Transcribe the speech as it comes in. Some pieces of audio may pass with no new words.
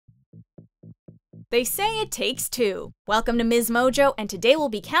They say it takes two. Welcome to MsMojo, and today we'll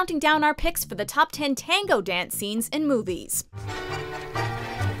be counting down our picks for the top 10 tango dance scenes in movies.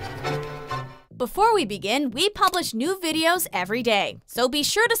 Before we begin, we publish new videos every day, so be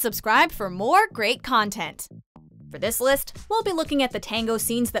sure to subscribe for more great content. For this list, we'll be looking at the tango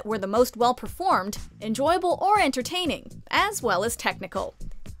scenes that were the most well-performed, enjoyable or entertaining, as well as technical.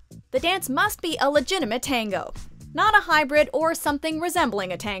 The dance must be a legitimate tango, not a hybrid or something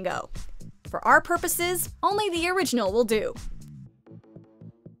resembling a tango. For our purposes, only the original will do.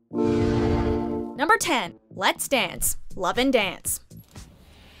 Number 10. Let's Dance. Love and Dance.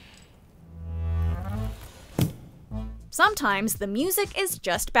 Sometimes the music is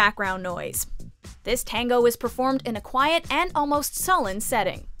just background noise. This tango is performed in a quiet and almost sullen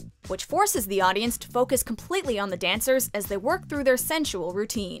setting, which forces the audience to focus completely on the dancers as they work through their sensual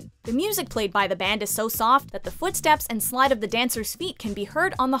routine. The music played by the band is so soft that the footsteps and slide of the dancers' feet can be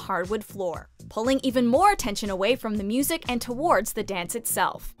heard on the hardwood floor, pulling even more attention away from the music and towards the dance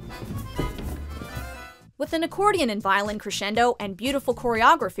itself. With an accordion and violin crescendo and beautiful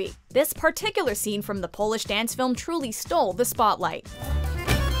choreography, this particular scene from the Polish dance film truly stole the spotlight.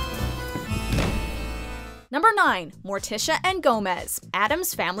 Number 9. Morticia and Gomez.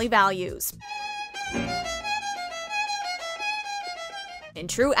 Addams Family Values. In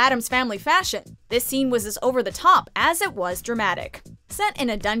true Addams Family fashion, this scene was as over the top as it was dramatic. Set in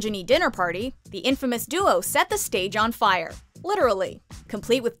a dungeony dinner party, the infamous duo set the stage on fire. Literally.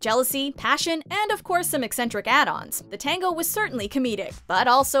 Complete with jealousy, passion, and of course some eccentric add-ons, the tango was certainly comedic, but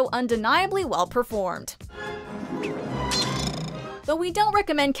also undeniably well performed. Though we don't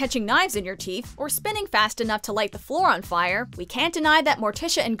recommend catching knives in your teeth or spinning fast enough to light the floor on fire, we can't deny that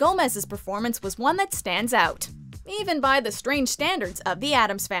Morticia and Gomez's performance was one that stands out, even by the strange standards of the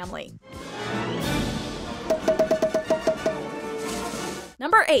Addams Family.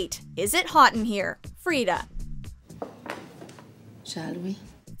 Number 8. Is It Hot in Here? Frida. Shall we?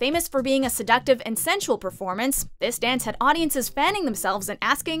 Famous for being a seductive and sensual performance, this dance had audiences fanning themselves and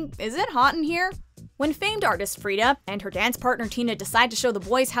asking, "Is it hot in here?" When famed artist Frida and her dance partner Tina decide to show the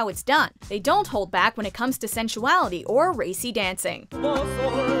boys how it's done, they don't hold back when it comes to sensuality or racy dancing.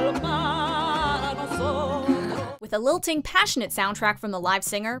 With a lilting, passionate soundtrack from the live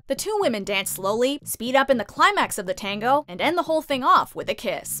singer, the two women dance slowly, speed up in the climax of the tango, and end the whole thing off with a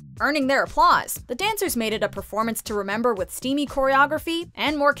kiss. Earning their applause, the dancers made it a performance to remember with steamy choreography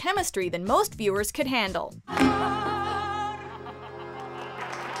and more chemistry than most viewers could handle.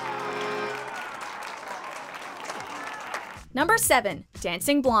 Number 7.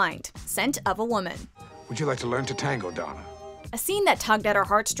 Dancing Blind. Scent of a Woman. Would you like to learn to tango, Donna? A scene that tugged at our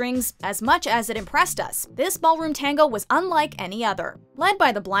heartstrings as much as it impressed us. This ballroom tango was unlike any other. Led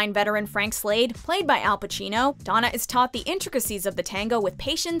by the blind veteran Frank Slade, played by Al Pacino, Donna is taught the intricacies of the tango with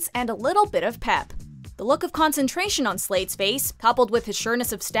patience and a little bit of pep. The look of concentration on Slade's face, coupled with his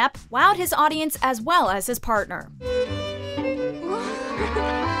sureness of step, wowed his audience as well as his partner.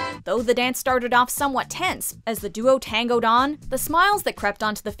 Though the dance started off somewhat tense, as the duo tangoed on, the smiles that crept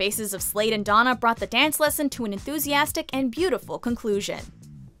onto the faces of Slade and Donna brought the dance lesson to an enthusiastic and beautiful conclusion.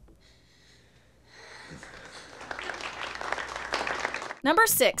 Number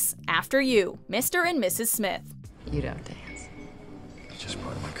 6. After You. Mr. and Mrs. Smith. You don't dance. It's just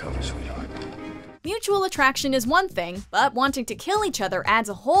part of my cover, sweetheart. Mutual attraction is one thing, but wanting to kill each other adds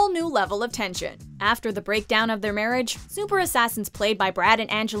a whole new level of tension. After the breakdown of their marriage, super assassins played by Brad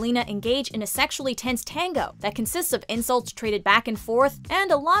and Angelina engage in a sexually tense tango that consists of insults traded back and forth and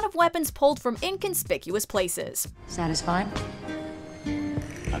a lot of weapons pulled from inconspicuous places. Satisfied?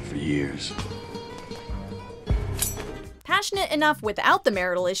 Not for years. Passionate enough without the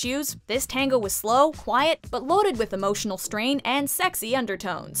marital issues, this tango was slow, quiet, but loaded with emotional strain and sexy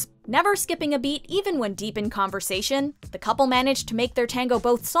undertones. Never skipping a beat even when deep in conversation, the couple managed to make their tango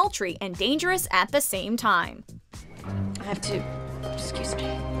both sultry and dangerous at the same time. I have to. Excuse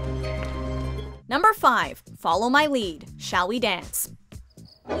me. Number 5. Follow My Lead. Shall We Dance?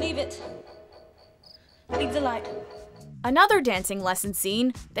 Leave it. Leave the light. Another dancing lesson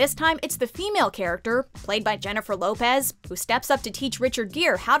scene. This time it's the female character, played by Jennifer Lopez, who steps up to teach Richard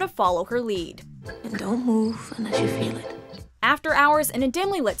Gere how to follow her lead. And don't move unless you feel it. After hours in a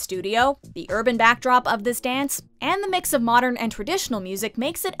dimly lit studio, the urban backdrop of this dance, and the mix of modern and traditional music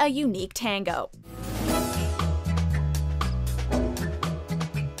makes it a unique tango.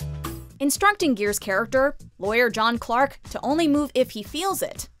 Instructing Gere's character, lawyer John Clark, to only move if he feels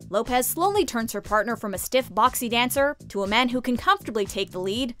it, Lopez slowly turns her partner from a stiff, boxy dancer to a man who can comfortably take the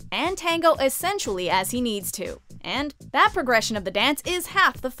lead and tango as sensually as he needs to. And that progression of the dance is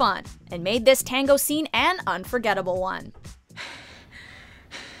half the fun, and made this tango scene an unforgettable one.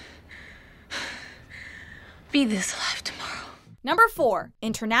 be this alive tomorrow. Number 4.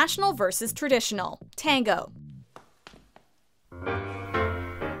 International versus traditional. Tango.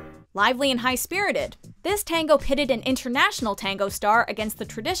 Lively and high-spirited, this tango pitted an international tango star against the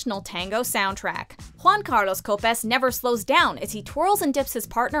traditional tango soundtrack. Juan Carlos Copes never slows down as he twirls and dips his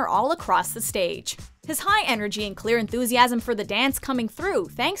partner all across the stage. His high energy and clear enthusiasm for the dance coming through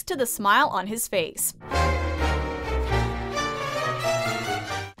thanks to the smile on his face.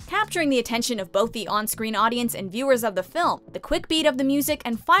 Capturing the attention of both the on-screen audience and viewers of the film, the quick beat of the music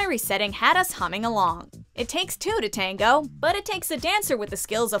and fiery setting had us humming along. It takes two to tango, but it takes a dancer with the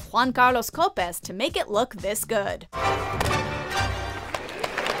skills of Juan Carlos Copes to make it look this good.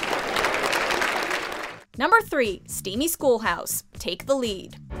 Number 3. Steamy Schoolhouse. Take the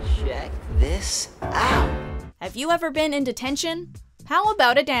lead. Check this out. Have you ever been in detention? How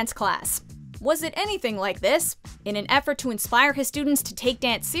about a dance class? Was it anything like this? In an effort to inspire his students to take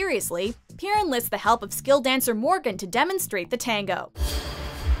dance seriously, Pierre enlists the help of skilled dancer Morgan to demonstrate the tango.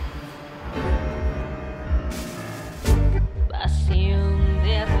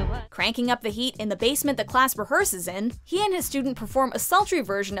 Cranking up the heat in the basement the class rehearses in, he and his student perform a sultry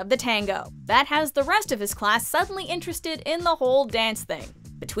version of the tango. That has the rest of his class suddenly interested in the whole dance thing.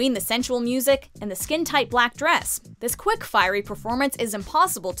 Between the sensual music and the skin-tight black dress, this quick, fiery performance is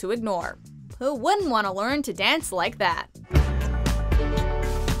impossible to ignore. Who wouldn't want to learn to dance like that?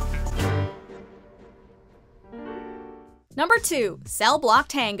 Number 2. Cell Block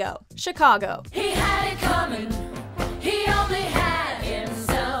Tango. Chicago. He had it coming. He only had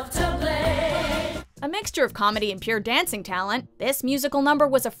himself to blame. A mixture of comedy and pure dancing talent, this musical number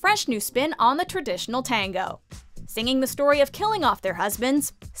was a fresh new spin on the traditional tango. Singing the story of killing off their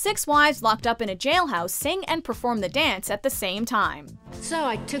husbands, 6 wives locked up in a jailhouse sing and perform the dance at the same time. So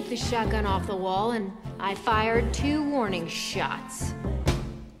I took the shotgun off the wall and I fired 2 warning shots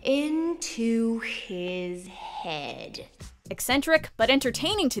into his head. Eccentric but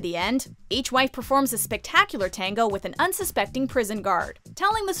entertaining to the end, each wife performs a spectacular tango with an unsuspecting prison guard,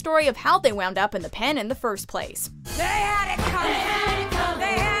 telling the story of how they wound up in the pen in the first place. They had it coming. They had it coming.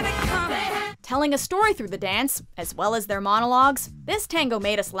 They had it coming. Telling a story through the dance, as well as their monologues, this tango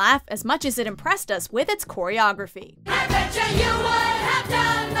made us laugh as much as it impressed us with its choreography. I bet you would have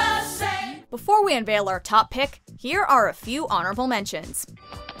done the same. Before we unveil our top pick, here are a few honorable mentions.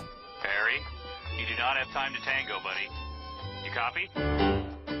 Harry, you do not have time to tango, buddy. You copy?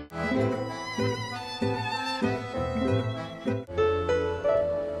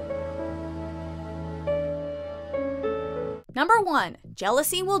 Number 1.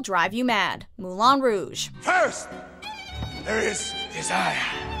 Jealousy Will Drive You Mad. Moulin Rouge. First, there is desire.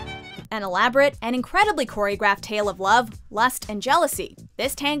 An elaborate and incredibly choreographed tale of love, lust, and jealousy,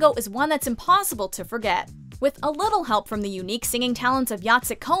 this tango is one that's impossible to forget. With a little help from the unique singing talents of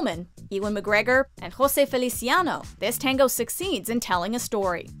Jacek Koman, Ewan McGregor, and Jose Feliciano, this tango succeeds in telling a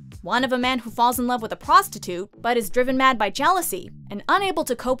story. One of a man who falls in love with a prostitute, but is driven mad by jealousy, and unable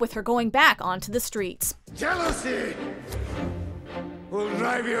to cope with her going back onto the streets. Jealousy will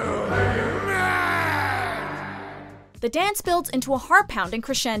drive you mad. The dance builds into a heart-pounding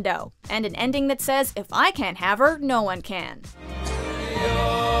crescendo, and an ending that says, if I can't have her, no one can.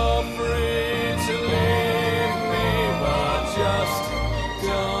 You're free to leave me, but just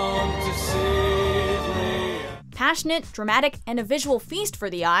don't deceive me. Passionate, dramatic, and a visual feast for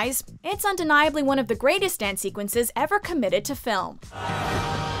the eyes, it's undeniably one of the greatest dance sequences ever committed to film.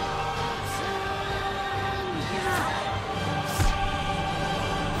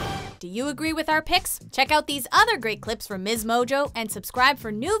 Do you agree with our picks? Check out these other great clips from MsMojo and subscribe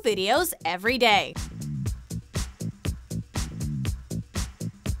for new videos every day.